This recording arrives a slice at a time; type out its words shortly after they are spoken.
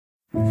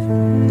What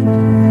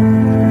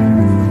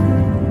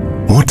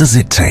does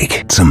it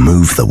take to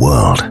move the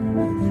world?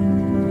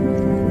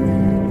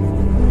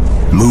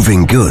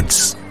 Moving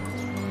goods,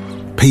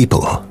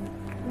 people,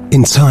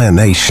 entire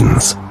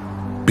nations,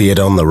 be it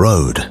on the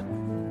road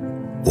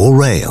or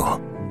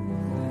rail,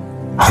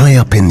 high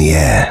up in the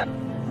air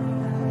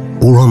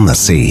or on the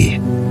sea.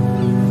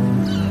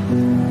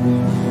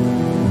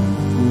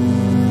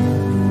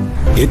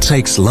 It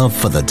takes love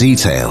for the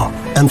detail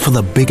and for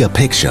the bigger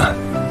picture.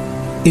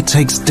 It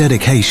takes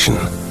dedication,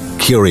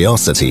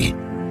 curiosity,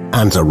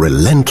 and a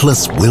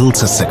relentless will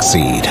to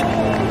succeed.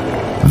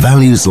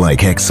 Values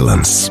like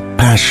excellence,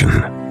 passion,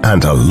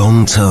 and a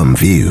long-term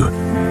view.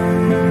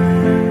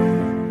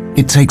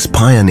 It takes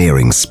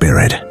pioneering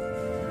spirit.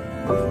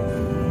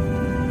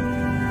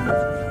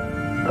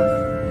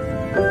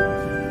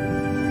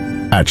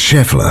 At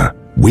Schaeffler,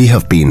 we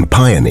have been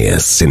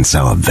pioneers since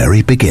our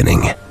very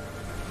beginning.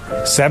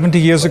 70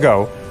 years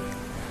ago,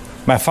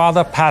 my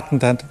father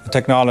patented a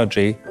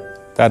technology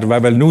that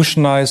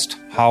revolutionized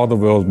how the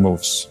world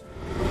moves: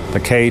 the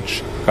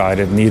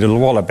cage-guided needle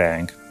roller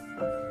bearing.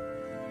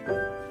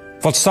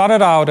 What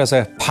started out as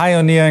a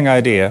pioneering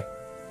idea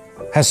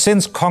has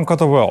since conquered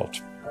the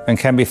world and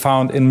can be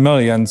found in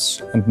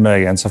millions and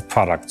millions of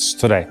products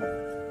today.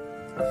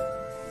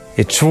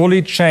 It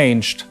truly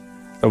changed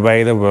the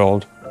way the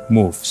world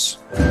moves.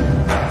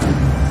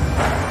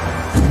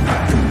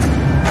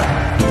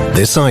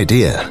 This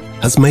idea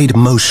has made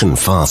motion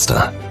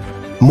faster,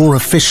 more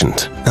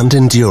efficient and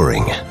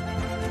enduring,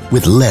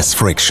 with less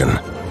friction.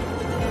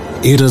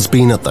 It has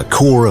been at the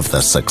core of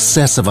the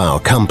success of our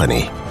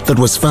company that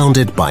was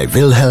founded by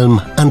Wilhelm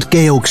and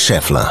Georg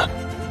Schaeffler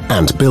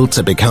and built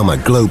to become a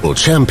global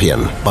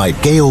champion by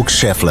Georg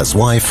Schaeffler's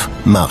wife,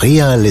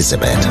 Maria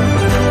Elisabeth.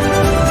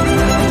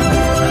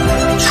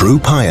 True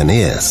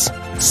pioneers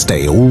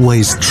stay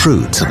always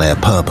true to their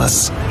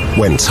purpose.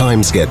 When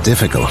times get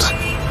difficult,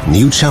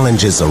 new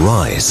challenges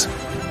arise,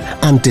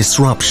 and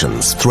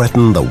disruptions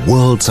threaten the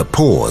world to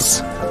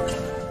pause,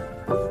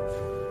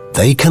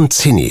 they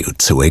continue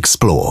to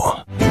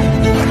explore.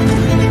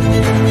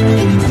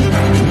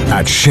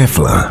 At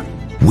Schaeffler,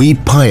 we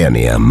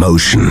pioneer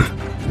motion.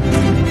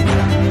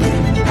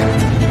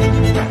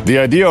 The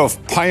idea of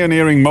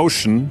pioneering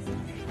motion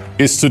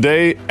is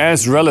today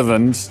as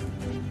relevant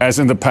as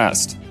in the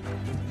past.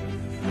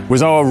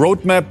 With our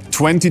roadmap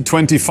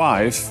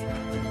 2025,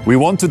 we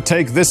want to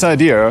take this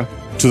idea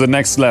to the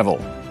next level.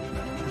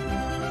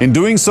 In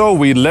doing so,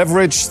 we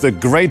leverage the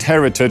great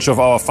heritage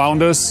of our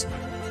founders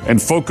and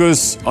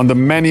focus on the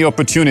many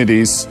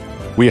opportunities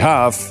we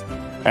have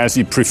as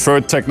a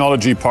preferred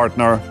technology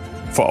partner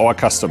for our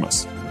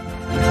customers.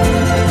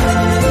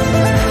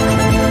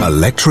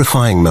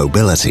 Electrifying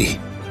mobility,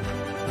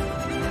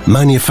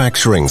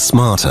 manufacturing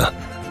smarter,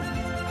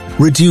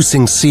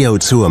 reducing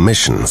CO2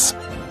 emissions,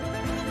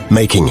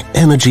 making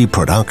energy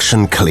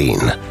production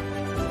clean.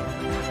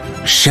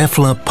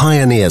 Schaeffler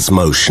pioneers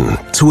motion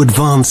to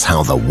advance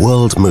how the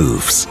world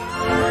moves.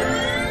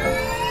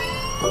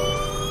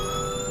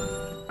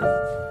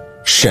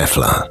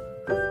 Schaeffler.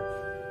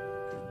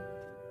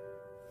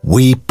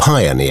 We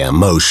pioneer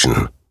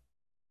motion.